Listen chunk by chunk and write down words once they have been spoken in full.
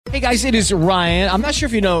Hey guys, it is Ryan. I'm not sure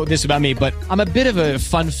if you know this about me, but I'm a bit of a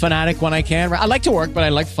fun fanatic when I can. I like to work, but I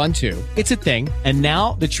like fun too. It's a thing. And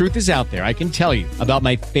now the truth is out there. I can tell you about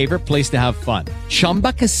my favorite place to have fun.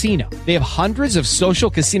 Chumba Casino. They have hundreds of social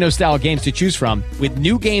casino style games to choose from with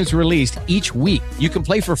new games released each week. You can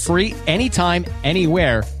play for free anytime,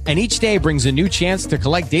 anywhere. And each day brings a new chance to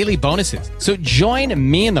collect daily bonuses. So join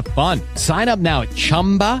me in the fun. Sign up now at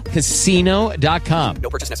ChumbaCasino.com. No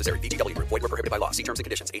purchase necessary. VGW. Void where prohibited by law. See terms and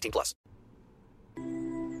conditions. 18+.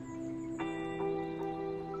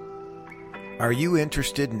 Are you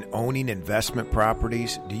interested in owning investment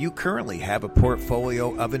properties? Do you currently have a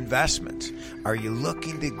portfolio of investments? Are you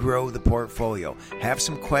looking to grow the portfolio? Have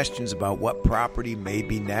some questions about what property may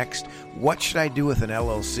be next? What should I do with an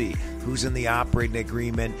LLC? Who's in the operating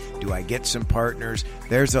agreement? Do I get some partners?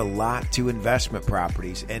 There's a lot to investment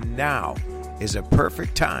properties, and now is a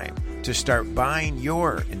perfect time to start buying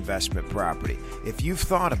your investment property. If you've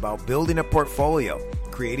thought about building a portfolio,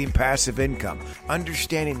 creating passive income,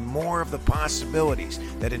 understanding more of the possibilities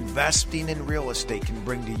that investing in real estate can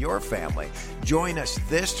bring to your family, join us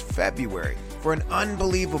this February for an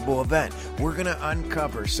unbelievable event. We're going to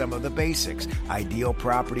uncover some of the basics, ideal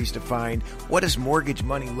properties to find, what does mortgage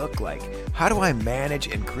money look like, how do I manage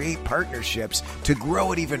and create partnerships to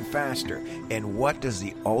grow it even faster, and what does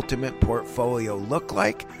the ultimate portfolio look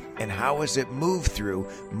like, and how is it moved through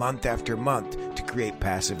month after month to create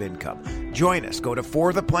passive income. Join us. Go to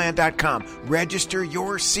fortheplan.com. Register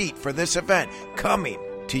your seat for this event coming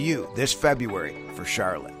to you this February for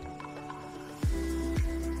Charlotte.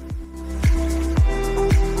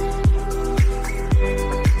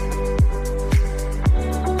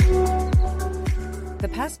 The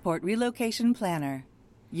Passport Relocation Planner,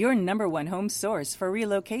 your #1 home source for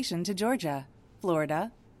relocation to Georgia,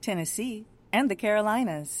 Florida, Tennessee, and the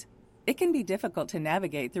Carolinas. It can be difficult to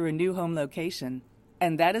navigate through a new home location,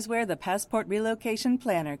 and that is where the Passport Relocation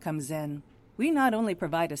Planner comes in. We not only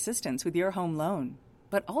provide assistance with your home loan,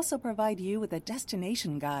 but also provide you with a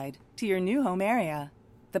destination guide to your new home area.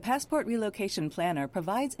 The Passport Relocation Planner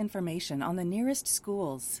provides information on the nearest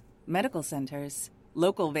schools, medical centers,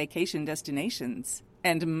 local vacation destinations,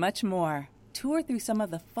 and much more. Tour through some of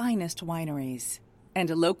the finest wineries and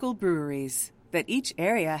local breweries that each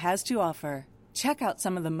area has to offer. Check out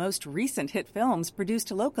some of the most recent hit films produced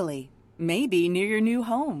locally, maybe near your new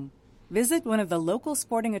home. Visit one of the local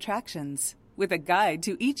sporting attractions with a guide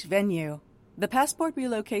to each venue. The Passport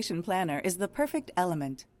Relocation Planner is the perfect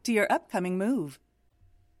element to your upcoming move.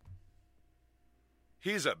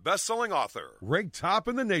 He's a best-selling author, ranked top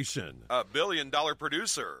in the nation, a billion-dollar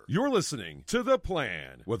producer. You're listening to The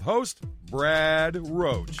Plan with host Brad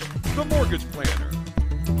Roach, the Mortgage Planner.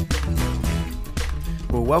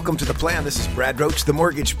 Well, welcome to The Plan. This is Brad Roach, the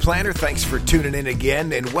Mortgage Planner. Thanks for tuning in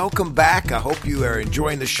again, and welcome back. I hope you are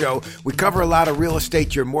enjoying the show. We cover a lot of real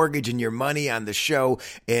estate, your mortgage, and your money on the show,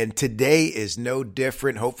 and today is no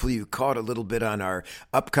different. Hopefully you caught a little bit on our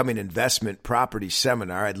upcoming investment property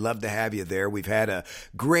seminar. I'd love to have you there. We've had a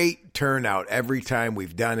great turnout every time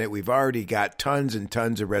we've done it. We've already got tons and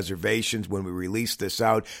tons of reservations when we released this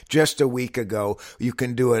out just a week ago. You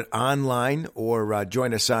can do it online or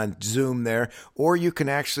join us on Zoom there, or you can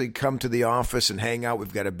actually come to the office and hang out.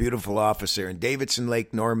 We've got a beautiful office there in Davidson,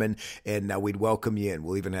 Lake Norman, and we'd welcome you in.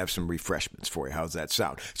 We'll even have some refreshments for you. How's that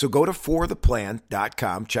sound? So go to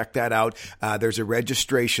fortheplan.com. Check that out. There's a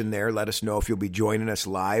registration there. Let us know if you'll be joining us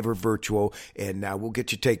live or virtual, and we'll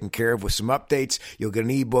get you taken care of with some updates. You'll get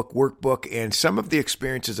an ebook, workbook, and some of the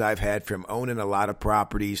experiences I've had from owning a lot of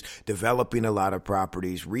properties, developing a lot of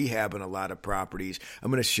properties, rehabbing a lot of properties. I'm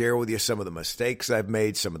going to share with you some of the mistakes I've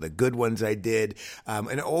made, some of the good ones I did,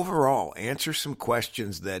 and overall answer some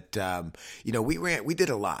questions that we did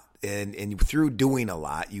a lot. And through doing a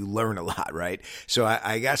lot, you learn a lot, right? So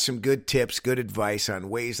I got some good tips, good advice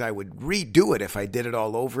on ways I would redo it if I did it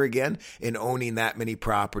all over again in owning that many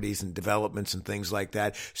properties and developments and things like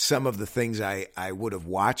that. Some of the things I would have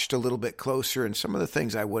watched a little bit closer, and some of the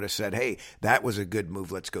things I would have said, hey, that was a good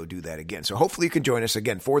move. Let's go do that again. So hopefully you can join us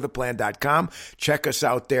again, fortheplan.com. Check us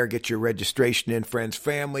out there. Get your registration in, friends,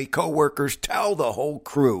 family, coworkers. Tell the whole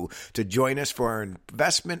crew to join us for our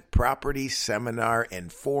investment property seminar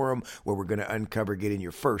and forum, where we're going to uncover getting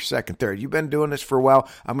your first, second, third. You've been doing this for a while.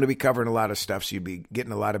 I'm going to be covering a lot of stuff, so you'll be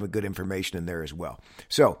getting a lot of good information in there as well.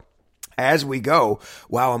 So as we go,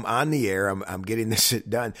 while I'm on the air, I'm getting this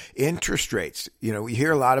done. Interest rates, we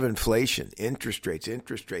hear a lot of inflation, interest rates.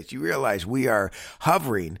 You realize we are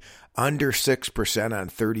hovering under 6% on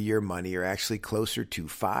 30-year money. You're actually closer to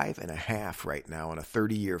 5.5% right now on a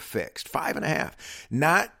 30-year fixed. 5.5%.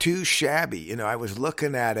 Not too shabby. You know, I was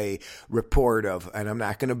looking at a report of, and I'm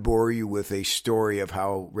not going to bore you with a story of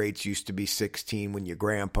how rates used to be 16 when your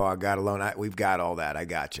grandpa got a loan. We've got all that. I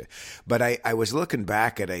got you. But I was looking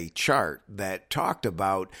back at a chart that talked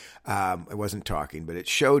about, it wasn't talking, but it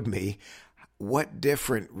showed me what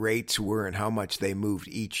different rates were and how much they moved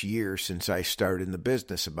each year since I started in the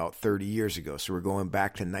business about 30 years ago. So we're going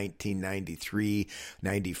back to 1993,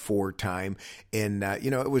 94 time. And,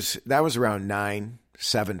 that was around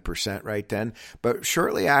 7% right then. But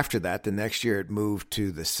shortly after that, the next year it moved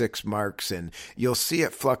to the 6 marks, and you'll see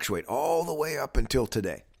it fluctuate all the way up until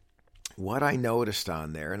today. What I noticed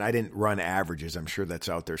on there, and I didn't run averages, I'm sure that's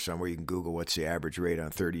out there somewhere. You can Google what's the average rate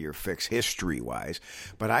on 30-year fixed history-wise.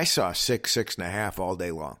 But I saw 6.5 all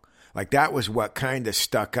day long. Like that was what kind of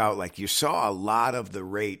stuck out. Like you saw a lot of the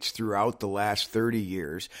rates throughout the last 30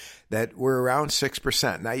 years that were around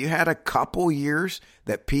 6%. Now you had a couple years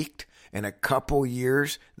that peaked and a couple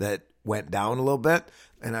years that went down a little bit.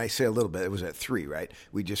 And I say a little bit, it was at 3, right?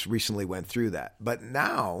 We just recently went through that. But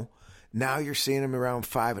now you're seeing them around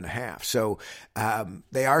 5.5. So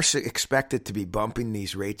they are expected to be bumping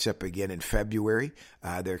these rates up again in February.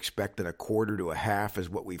 They're expecting 1/4 to 1/2 is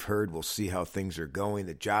what we've heard. We'll see how things are going.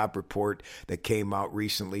 The job report that came out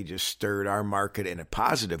recently just stirred our market in a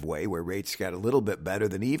positive way, where rates got a little bit better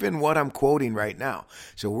than even what I'm quoting right now.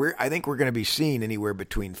 So I think we're going to be seeing anywhere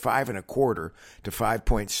between 5.25 to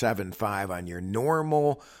 5.75 on your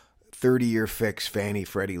normal 30-year fixed Fannie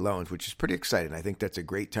Freddie loans, which is pretty exciting. I think that's a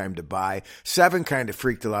great time to buy. 7 kind of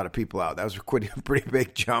freaked a lot of people out. That was a pretty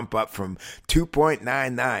big jump up from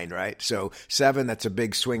 2.99, right? So 7, that's a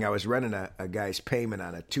big swing. I was running a guy's payment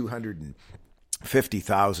on a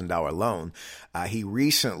 $250,000 loan. He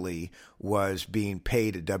recently was being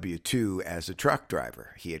paid a W-2 as a truck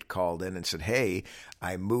driver. He had called in and said, hey,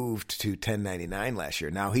 I moved to 1099 last year.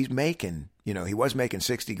 Now he's making, he was making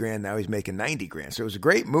 60 grand. Now he's making 90 grand. So it was a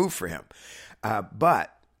great move for him.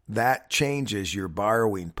 But that changes your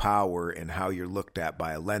borrowing power and how you're looked at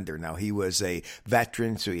by a lender. Now, he was a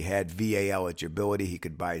veteran, so he had VA eligibility. He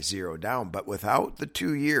could buy 0 down. But without the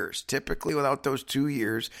 2 years, typically without those 2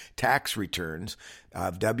 years, tax returns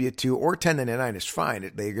of W-2 or 1099 is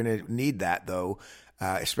fine. They're going to need that, though,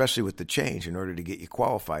 especially with the change, in order to get you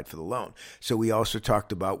qualified for the loan. So we also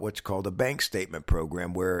talked about what's called a bank statement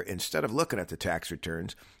program, where instead of looking at the tax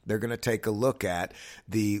returns, they're going to take a look at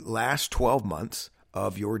the last 12 months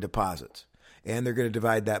of your deposits. And they're going to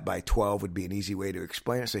divide that by 12 would be an easy way to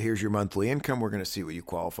explain it. So here's your monthly income. We're going to see what you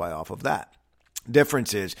qualify off of that.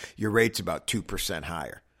 Difference is your rate's about 2%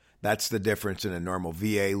 higher. That's the difference in a normal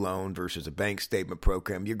VA loan versus a bank statement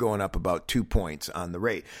program. You're going up about 2 points on the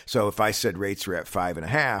rate. So if I said rates are at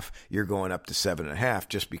 5.5, you're going up to 7.5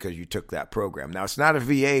 just because you took that program. Now, it's not a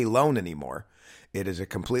VA loan anymore. It is a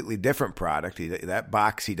completely different product. That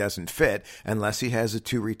box he doesn't fit unless he has the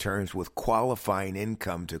 2 returns with qualifying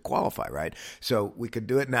income to qualify, right? So we could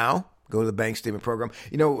do it now. Go to the bank statement program.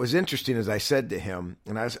 What was interesting is I said to him,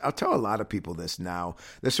 and I'll tell a lot of people this now.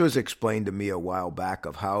 This was explained to me a while back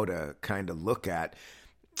of how to kind of look at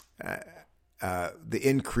the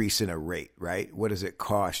increase in a rate, right? What does it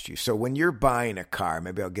cost you? So when you're buying a car,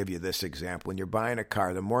 maybe I'll give you this example. When you're buying a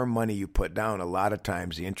car, the more money you put down, a lot of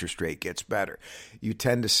times the interest rate gets better. You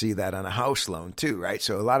tend to see that on a house loan too, right?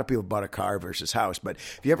 So a lot of people bought a car versus house. But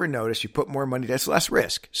if you ever notice, you put more money, that's less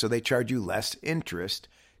risk. So they charge you less interest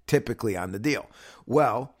typically on the deal.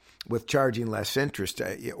 Well, with charging less interest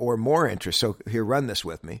or more interest, so here, run this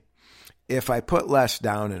with me. If I put less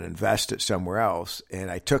down and invest it somewhere else, and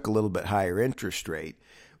I took a little bit higher interest rate,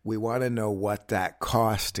 we want to know what that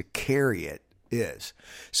cost to carry it is.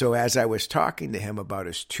 So as I was talking to him about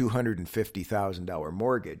his $250,000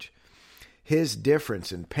 mortgage, his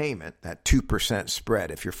difference in payment, that 2% spread,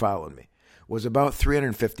 if you're following me, was about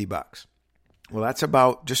 $350. Well, that's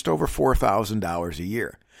about just over $4,000 a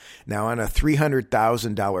year. Now, on a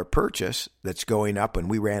 $300,000 purchase that's going up, and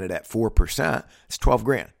we ran it at 4%, it's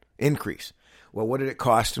 $12,000 increase. Well, what did it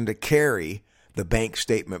cost him to carry the bank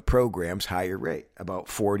statement program's higher rate? About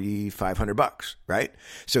 $4,500, right?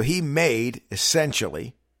 So he made,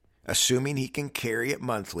 essentially, assuming he can carry it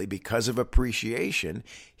monthly because of appreciation,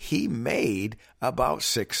 he made about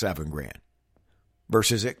 $6,000-7,000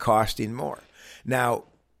 versus it costing more. Now,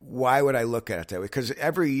 why would I look at it that way? Because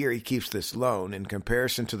every year he keeps this loan, in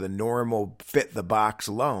comparison to the normal fit-the-box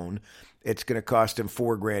loan, it's going to cost him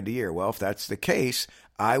 $4,000 a year. Well, if that's the case,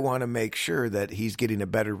 I want to make sure that he's getting a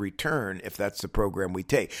better return if that's the program we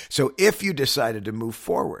take. So if you decided to move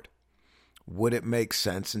forward, would it make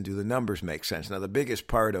sense and do the numbers make sense? Now, the biggest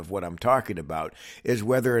part of what I'm talking about is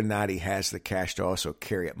whether or not he has the cash to also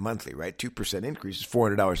carry it monthly, right? 2% increase is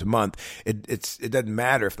 $400 a month. It doesn't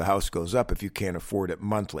matter if the house goes up if you can't afford it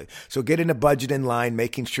monthly. So getting a budget in line,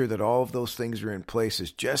 making sure that all of those things are in place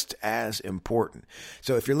is just as important.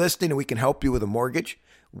 So if you're listening and we can help you with a mortgage,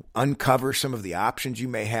 uncover some of the options you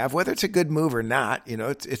may have, whether it's a good move or not,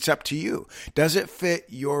 it's up to you. Does it fit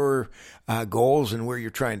your goals and where you're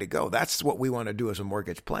trying to go? That's what we want to do as a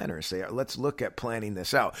mortgage planner, is say, let's look at planning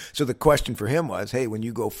this out. So the question for him was, hey, when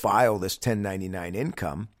you go file this 1099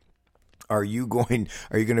 income, are you going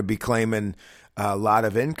to be claiming a lot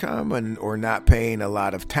of income or not paying a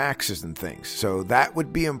lot of taxes and things? So that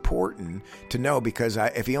would be important to know, because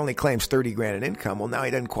if he only claims $30,000 in income, well, now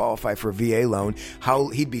he doesn't qualify for a VA loan.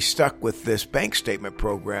 He'd be stuck with this bank statement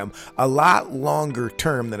program a lot longer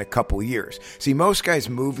term than a couple years. See, most guys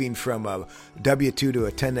moving from a W-2 to a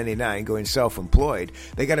 1099, going self-employed,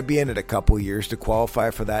 they got to be in it a couple years to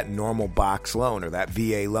qualify for that normal box loan or that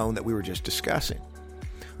VA loan that we were just discussing.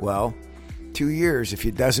 Well, 2 years, if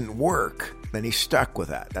it doesn't work, then he's stuck with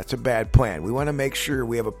that. That's a bad plan. We want to make sure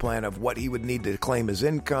we have a plan of what he would need to claim his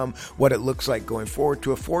income, what it looks like going forward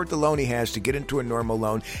to afford the loan he has to get into a normal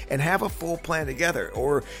loan, and have a full plan together.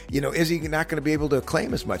 Or, is he not going to be able to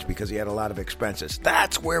claim as much because he had a lot of expenses?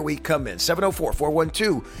 That's where we come in.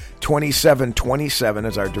 704-412-2727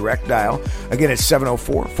 is our direct dial. Again, it's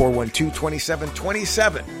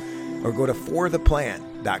 704-412-2727. Or go to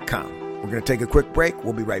fortheplan.com. We're going to take a quick break.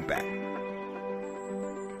 We'll be right back.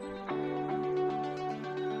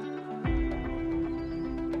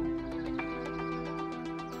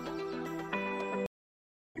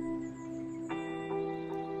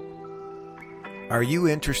 Are you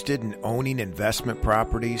interested in owning investment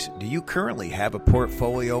properties? Do you currently have a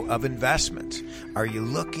portfolio of investments? Are you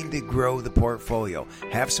looking to grow the portfolio?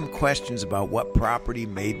 Have some questions about what property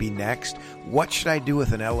may be next? What should I do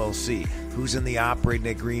with an LLC? Who's in the operating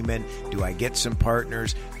agreement? Do I get some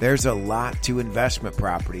partners? There's a lot to investment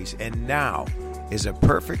properties, and now is a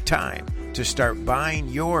perfect time to start buying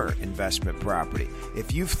your investment property.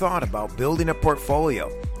 If you've thought about building a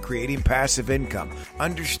portfolio, creating passive income,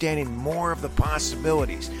 understanding more of the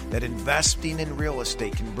possibilities that investing in real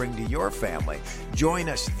estate can bring to your family, join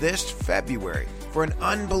us this February for an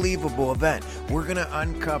unbelievable event. We're going to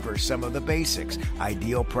uncover some of the basics,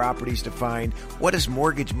 ideal properties to find, what does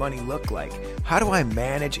mortgage money look like, how do I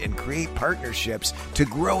manage and create partnerships to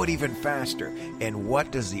grow it even faster, and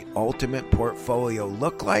what does the ultimate portfolio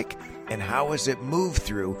look like, and how is it moved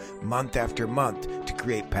through month after month to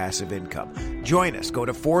create passive income. Join us. Go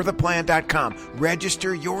to fortheplan.com.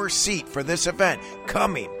 Register your seat for this event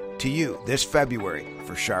coming to you this February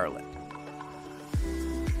for Charlotte.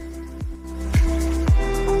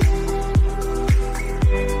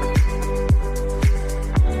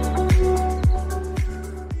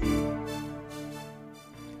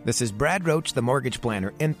 This is Brad Roach, the Mortgage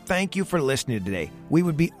Planner, and thank you for listening today. We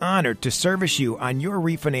would be honored to service you on your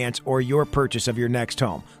refinance or your purchase of your next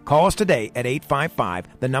home. Call us today at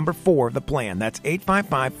 855-4-THE-PLAN. That's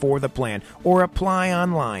 855-4-THE-PLAN, or apply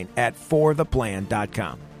online at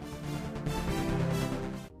fortheplan.com.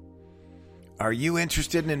 Are you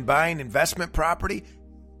interested in buying investment property?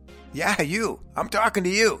 Yeah, you. I'm talking to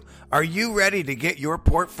you. Are you ready to get your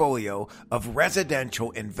portfolio of residential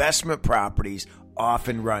investment properties off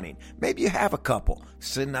and running? Maybe you have a couple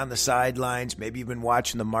sitting on the sidelines. Maybe you've been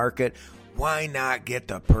watching the market. Why not get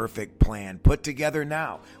the perfect plan put together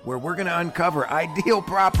now, where we're going to uncover ideal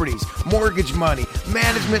properties, mortgage money,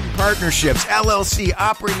 management and partnerships, LLC,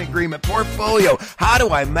 operating agreement, portfolio. How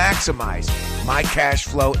do I maximize my cash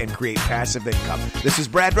flow and create passive income? This is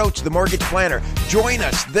Brad Roach, the Mortgage Planner. Join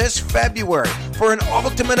us this February for an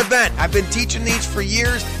ultimate event. I've been teaching these for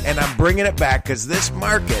years, and I'm bringing it back because this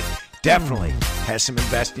market definitely has some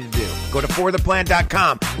investing to do. Go to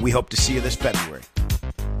fortheplan.com. We hope to see you this February.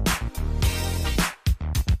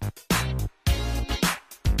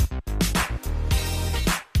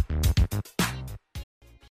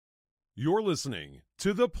 You're listening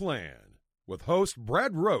to The Plan with host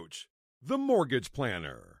Brad Roach, the Mortgage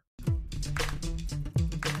Planner.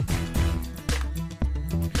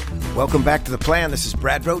 Welcome back to The Plan. This is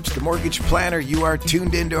Brad Roach, the Mortgage Planner. You are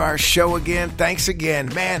tuned into our show again. Thanks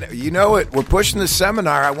again. Man, you know it. We're pushing the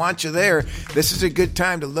seminar. I want you there. This is a good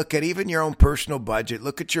time to look at even your own personal budget.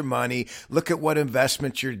 Look at your money. Look at what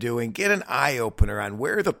investments you're doing. Get an eye-opener on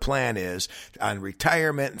where the plan is on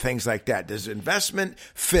retirement and things like that. Does investment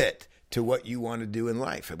fit to what you want to do in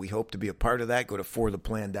life? And we hope to be a part of that. Go to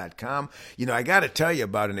fortheplan.com. You know, I got to tell you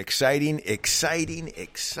about an exciting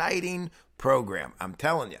program. I'm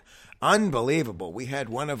telling you. Unbelievable. We had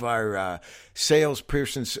one of our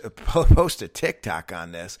salespersons post a TikTok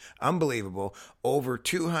on this. Unbelievable. Over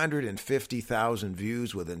 250,000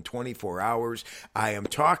 views within 24 hours. I am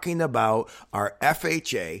talking about our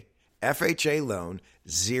FHA loan,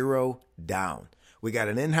 0 down. We got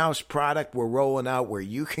an in-house product we're rolling out where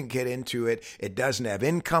you can get into it. It doesn't have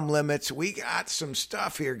income limits. We got some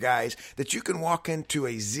stuff here, guys, that you can walk into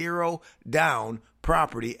a 0 down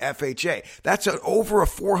property FHA. That's over a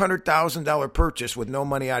 $400,000 purchase with no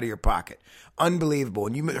money out of your pocket. Unbelievable.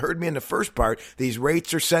 And you heard me in the first part. These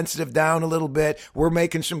rates are sensitive down a little bit. We're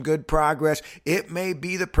making some good progress. It may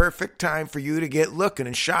be the perfect time for you to get looking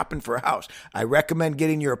and shopping for a house. I recommend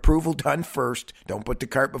getting your approval done first. Don't put the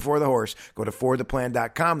cart before the horse. Go to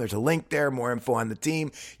fortheplan.com. There's a link there, more info on the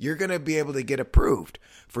team. You're going to be able to get approved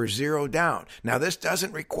for 0 down. Now, this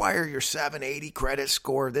doesn't require your 780 credit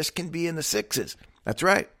score. This can be in the sixes. That's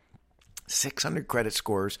right. 600 credit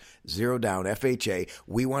scores, 0 down, FHA.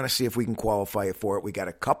 We want to see if we can qualify you for it. We got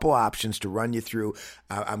a couple options to run you through.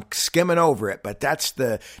 I'm skimming over it, but that's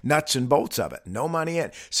the nuts and bolts of it. No money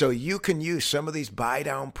in. So you can use some of these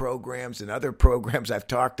buy-down programs and other programs I've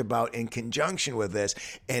talked about in conjunction with this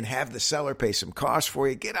and have the seller pay some costs for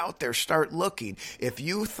you. Get out there, start looking. If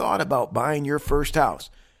you thought about buying your first house,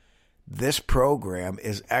 this program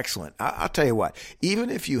is excellent. I'll tell you what, even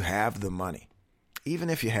if you have the money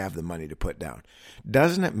to put down,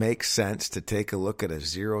 doesn't it make sense to take a look at a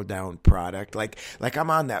 0 down product? Like I'm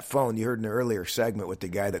on that phone. You heard in an earlier segment with the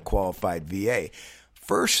guy that qualified VA.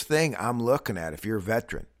 First thing I'm looking at, if you're a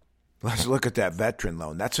veteran, let's look at that veteran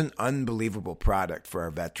loan. That's an unbelievable product for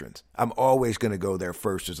our veterans. I'm always going to go there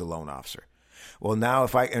first as a loan officer. Well, now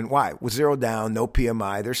why? With 0 down, no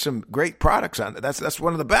PMI, there's some great products on it. That's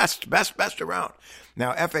one of the best around.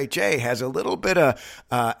 Now, FHA has a little bit of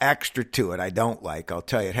extra to it I don't like, I'll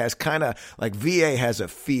tell you. It has kind of, like VA has a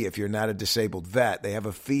fee if you're not a disabled vet. They have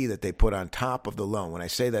a fee that they put on top of the loan. When I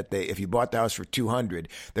say that, if you bought the house for $200,000,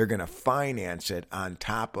 they're going to finance it on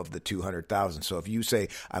top of the $200,000. So if you say,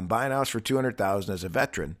 I'm buying a house for $200,000 as a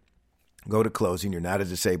veteran, go to closing, you're not a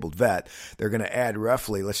disabled vet, they're going to add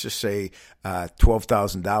roughly, let's just say,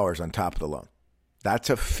 $12,000 on top of the loan.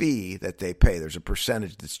 That's a fee that they pay. There's a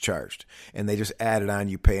percentage that's charged, and they just add it on.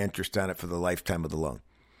 You pay interest on it for the lifetime of the loan.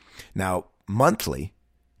 Now, monthly,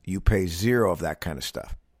 you pay 0 of that kind of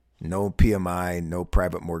stuff. No PMI, no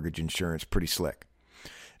private mortgage insurance, pretty slick.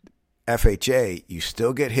 FHA, you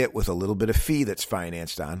still get hit with a little bit of fee that's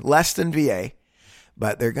financed on, less than VA,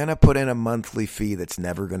 but they're going to put in a monthly fee that's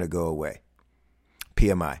never going to go away.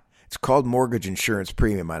 PMI. It's called mortgage insurance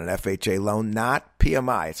premium on an FHA loan, not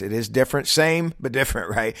PMI. It is different, same, but different,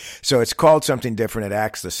 right? So it's called something different. It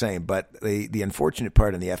acts the same. But the unfortunate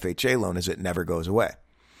part in the FHA loan is it never goes away.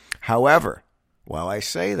 However, while I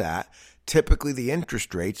say that, typically the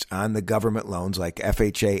interest rates on the government loans like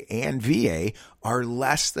FHA and VA are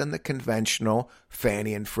less than the conventional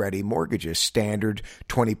Fannie and Freddie mortgages, standard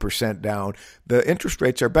 20% down. The interest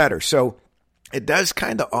rates are better. So it does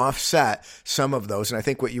kind of offset some of those. And I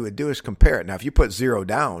think what you would do is compare it. Now, if you put 0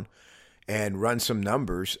 down and run some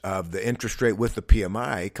numbers of the interest rate with the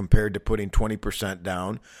PMI compared to putting 20%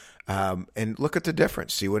 down, and look at the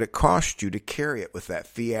difference, see what it costs you to carry it with that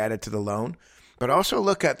fee added to the loan. But also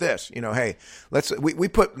look at this, hey, we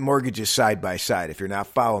put mortgages side by side. If you're not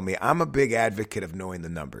following me, I'm a big advocate of knowing the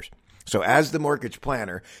numbers. So as the mortgage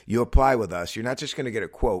planner, you apply with us. You're not just going to get a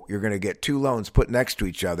quote. You're going to get 2 loans put next to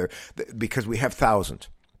each other because we have thousands.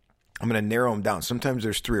 I'm going to narrow them down. Sometimes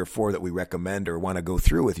there's 3 or 4 that we recommend or want to go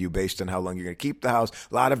through with you based on how long you're going to keep the house.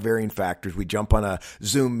 A lot of varying factors. We jump on a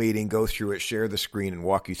Zoom meeting, go through it, share the screen, and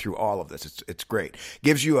walk you through all of this. It's great.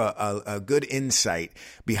 Gives you a good insight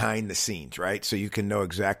behind the scenes, right? So you can know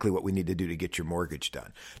exactly what we need to do to get your mortgage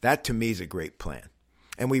done. That, to me, is a great plan.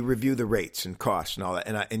 And we review the rates and costs and all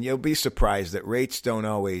that. And you'll be surprised that rates don't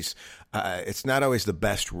always, it's not always the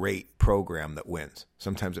best rate program that wins.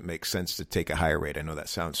 Sometimes it makes sense to take a higher rate. I know that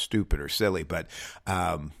sounds stupid or silly, but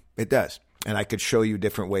it does. And I could show you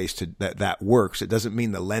different ways that works. It doesn't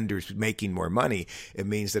mean the lender's making more money. It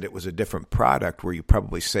means that it was a different product where you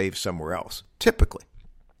probably save somewhere else, typically.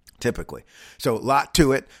 So a lot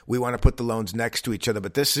to it. We want to put the loans next to each other.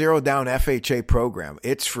 But this 0 down FHA program,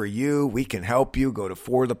 it's for you. We can help you. Go to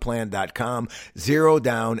fortheplan.com. 0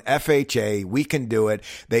 down FHA. We can do it.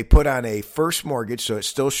 They put on a first mortgage, so it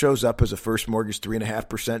still shows up as a first mortgage,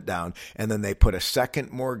 3.5% down. And then they put a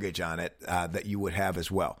second mortgage on it that you would have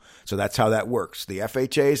as well. So that's how that works. The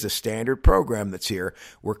FHA is the standard program that's here.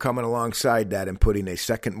 We're coming alongside that and putting a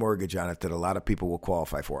second mortgage on it that a lot of people will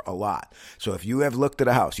qualify for. A lot. So if you have looked at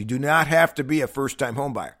a house, you do not have to be a first-time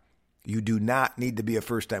home buyer. You do not need to be a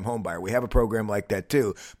first-time home buyer. We have a program like that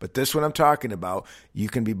too, but this one I'm talking about, you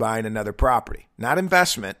can be buying another property. Not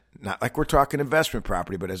investment, not like we're talking investment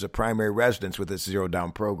property, but as a primary residence with this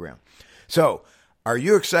zero-down program. So, are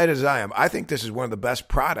you excited as I am? I think this is one of the best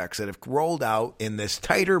products that have rolled out in this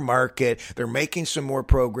tighter market. They're making some more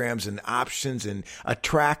programs and options and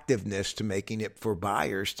attractiveness to making it for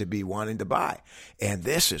buyers to be wanting to buy. And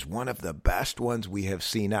this is one of the best ones we have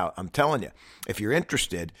seen out. I'm telling you, if you're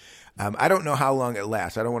interested, I don't know how long it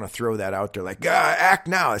lasts. I don't want to throw that out there like, act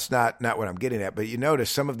now. It's not what I'm getting at. But you notice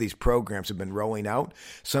some of these programs have been rolling out.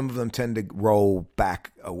 Some of them tend to roll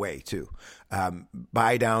back away too.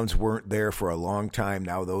 Buy downs weren't there for a long time.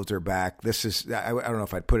 Now those are back. This is, I don't know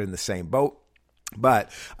if I'd put it in the same boat, but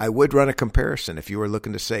I would run a comparison if you were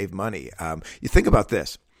looking to save money. You think about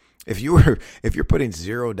this. If you're putting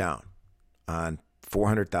zero down on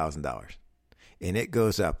 $400,000, and it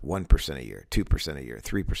goes up 1% a year, 2% a year,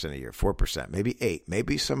 3% a year, 4%, maybe 8%,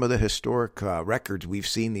 maybe some of the historic records we've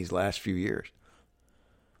seen these last few years.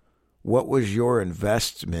 What was your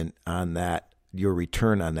investment on that, your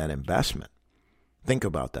return on that investment? Think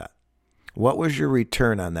about that. What was your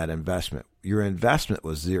return on that investment? Your investment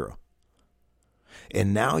was zero.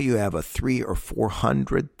 And now you have a $300,000 or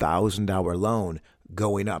 $400,000 loan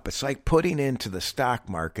going up. It's like putting into the stock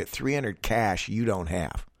market $300,000 cash you don't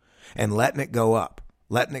have. And letting it go up,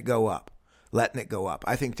 letting it go up, letting it go up.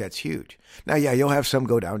 I think that's huge. Now, yeah, you'll have some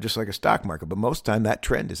go down just like a stock market, but most of the time that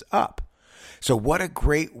trend is up. So what a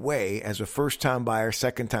great way as a first-time buyer,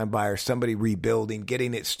 second-time buyer, somebody rebuilding,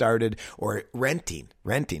 getting it started, or renting,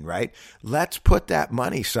 right? Let's put that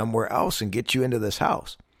money somewhere else and get you into this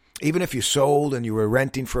house. Even if you sold and you were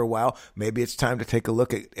renting for a while, maybe it's time to take a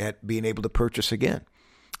look at being able to purchase again.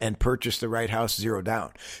 And purchase the right house, zero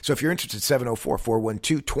down. So if you're interested,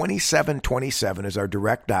 704-412-2727 is our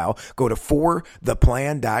direct dial. Go to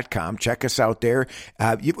fortheplan.com. Check us out there.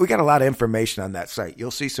 We got a lot of information on that site. You'll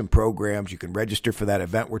see some programs. You can register for that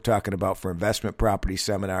event we're talking about for investment property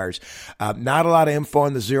seminars. Not a lot of info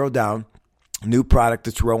on the zero down. New product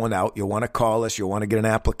that's rolling out. You'll want to call us. You'll want to get an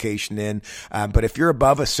application in. But if you're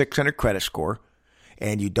above a 600 credit score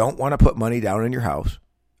and you don't want to put money down in your house,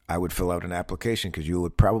 I would fill out an application because you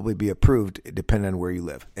would probably be approved depending on where you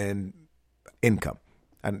live and income.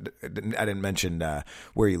 I didn't mention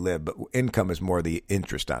where you live, but income is more the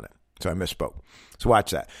interest on it. So I misspoke. So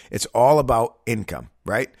watch that. It's all about income,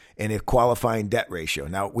 right? And a qualifying debt ratio.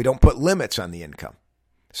 Now, we don't put limits on the income.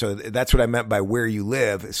 So that's what I meant by where you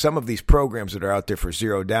live. Some of these programs that are out there for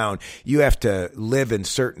zero down, you have to live in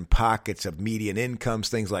certain pockets of median incomes,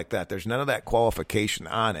 things like that. There's none of that qualification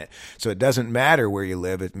on it. So it doesn't matter where you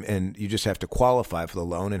live, and you just have to qualify for the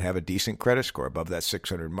loan and have a decent credit score above that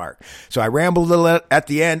 600 mark. So I rambled a little at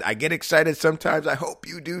the end. I get excited sometimes. I hope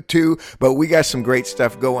you do too. But we got some great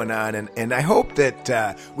stuff going on, and I hope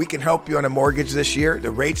that we can help you on a mortgage this year. The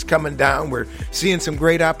rate's coming down. We're seeing some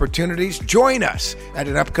great opportunities. Join us at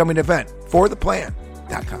an upcoming event,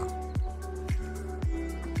 fortheplan.com.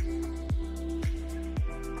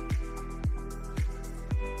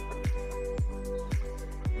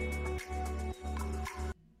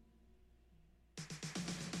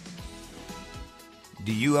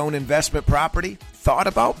 Do you own investment property? Thought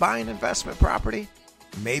about buying investment property?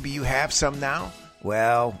 Maybe you have some now?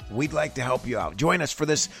 Well, we'd like to help you out. Join us for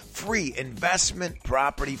this free investment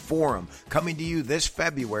property forum coming to you this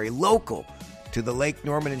February, local to the Lake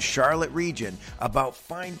Norman and Charlotte region, about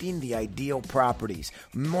finding the ideal properties,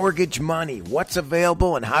 mortgage money, what's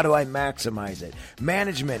available and how do I maximize it,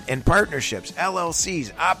 management and partnerships,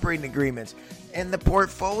 LLCs, operating agreements, and the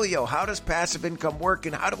portfolio. How does passive income work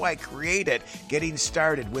and how do I create it? Getting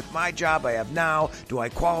started with my job I have now. Do I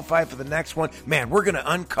qualify for the next one? Man, we're going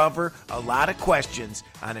to uncover a lot of questions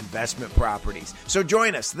on investment properties. So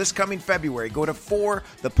join us this coming February. Go to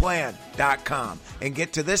fortheplan.com and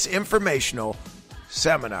get to this informational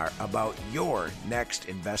seminar about your next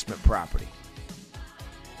investment property.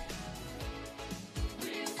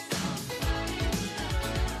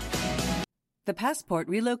 The Passport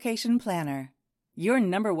Relocation Planner, your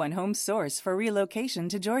 #1 home source for relocation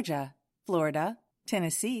to Georgia, Florida,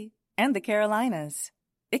 Tennessee, and the Carolinas.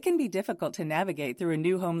 It can be difficult to navigate through a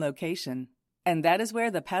new home location, and that is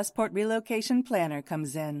where the Passport Relocation Planner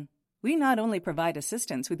comes in. We not only provide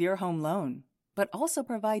assistance with your home loan, but also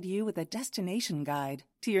provide you with a destination guide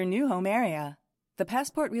to your new home area. The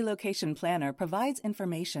Passport Relocation Planner provides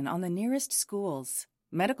information on the nearest schools,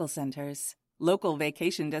 medical centers, local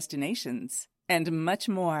vacation destinations, and much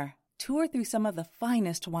more. Tour through some of the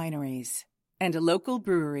finest wineries and local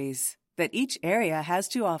breweries that each area has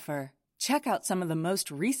to offer. Check out some of the most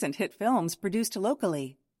recent hit films produced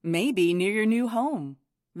locally, maybe near your new home.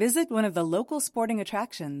 Visit one of the local sporting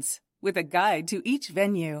attractions with a guide to each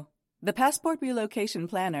venue. The Passport Relocation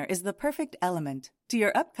Planner is the perfect element to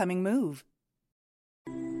your upcoming move.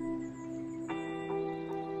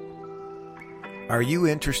 Are you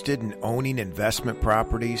interested in owning investment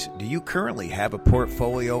properties? Do you currently have a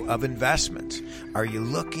portfolio of investments? Are you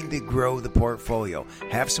looking to grow the portfolio?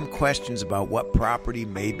 Have some questions about what property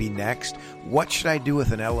may be next? What should I do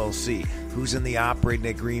with an LLC? Who's in the operating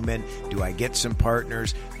agreement? Do I get some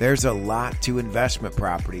partners? There's a lot to investment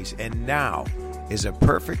properties, and now is a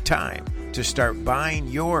perfect time to start buying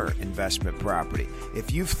your investment property.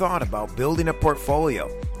 If you've thought about building a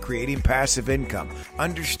portfolio, creating passive income,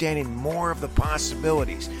 understanding more of the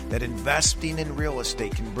possibilities that investing in real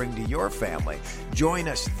estate can bring to your family, join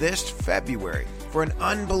us this February for an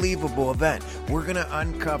unbelievable event. We're going to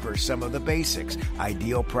uncover some of the basics,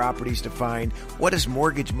 ideal properties to find, what does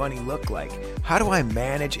mortgage money look like, how do I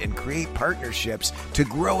manage and create partnerships to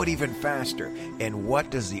grow it even faster, and what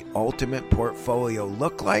does the ultimate portfolio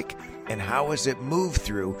look like, and how is it moved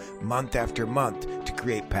through month after month to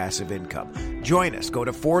create passive income. Join us. Go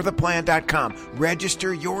to fortheplan.com.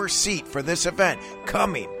 Register your seat for this event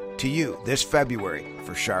coming to you this February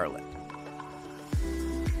for Charlotte.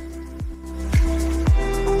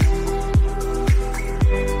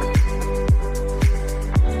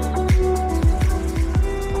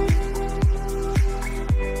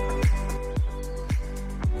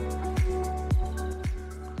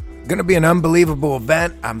 Going to be an unbelievable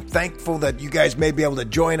event. I'm thankful that you guys may be able to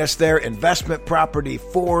join us there. Investment Property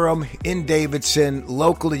Forum in Davidson,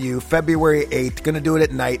 local to you, February 8th. Going to do it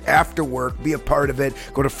at night after work. Be a part of it.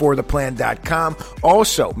 Go to fortheplan.com.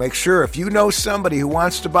 Also, make sure if you know somebody who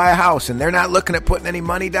wants to buy a house and they're not looking at putting any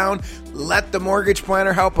money down, let the mortgage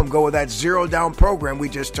planner help them go with that zero down program we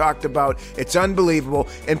just talked about. It's unbelievable.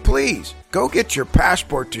 And please, go get your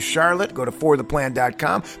passport to Charlotte. Go to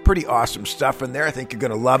fortheplan.com. Pretty awesome stuff in there. I think you're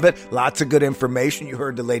going to love it. Lots of good information. You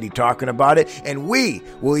heard the lady talking about it. And we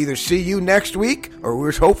will either see you next week or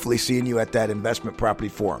we're hopefully seeing you at that Investment Property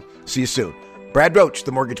Forum. See you soon. Brad Roach,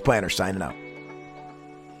 the Mortgage Planner, signing out.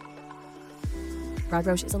 Brad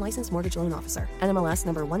Roach is a licensed mortgage loan officer. NMLS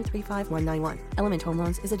number 135191. Element Home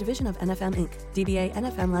Loans is a division of NFM Inc. DBA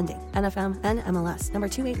NFM Lending. NFM NMLS number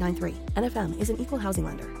 2893. NFM is an equal housing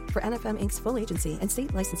lender. For NFM Inc.'s full agency and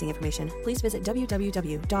state licensing information, please visit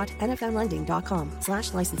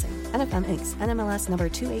www.nfmlending.com/licensing. NFM Inc.'s NMLS number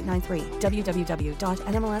 2893.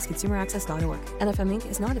 www.nmlsconsumeraccess.org. NFM Inc.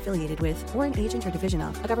 is not affiliated with or an agent or division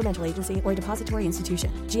of a governmental agency or depository institution.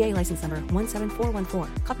 GA license number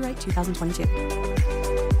 17414. Copyright 2022.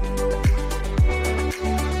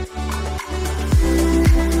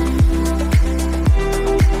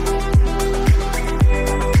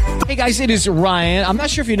 Hey guys, it is Ryan. I'm not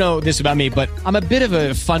sure if you know this about me, but I'm a bit of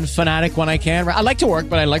a fun fanatic when I can. I like to work,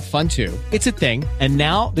 but I like fun too. It's a thing. And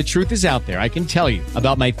now the truth is out there. I can tell you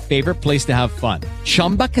about my favorite place to have fun.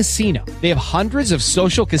 Chumba Casino. They have hundreds of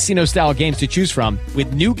social casino style games to choose from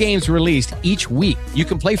with new games released each week. You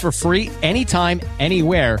can play for free anytime,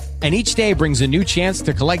 anywhere. And each day brings a new chance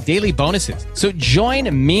to collect daily bonuses. So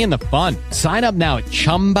join me in the fun. Sign up now at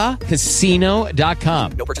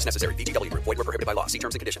ChumbaCasino.com. No purchase necessary. VGW Group. Void where prohibited by law. See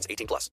terms and conditions. 18+.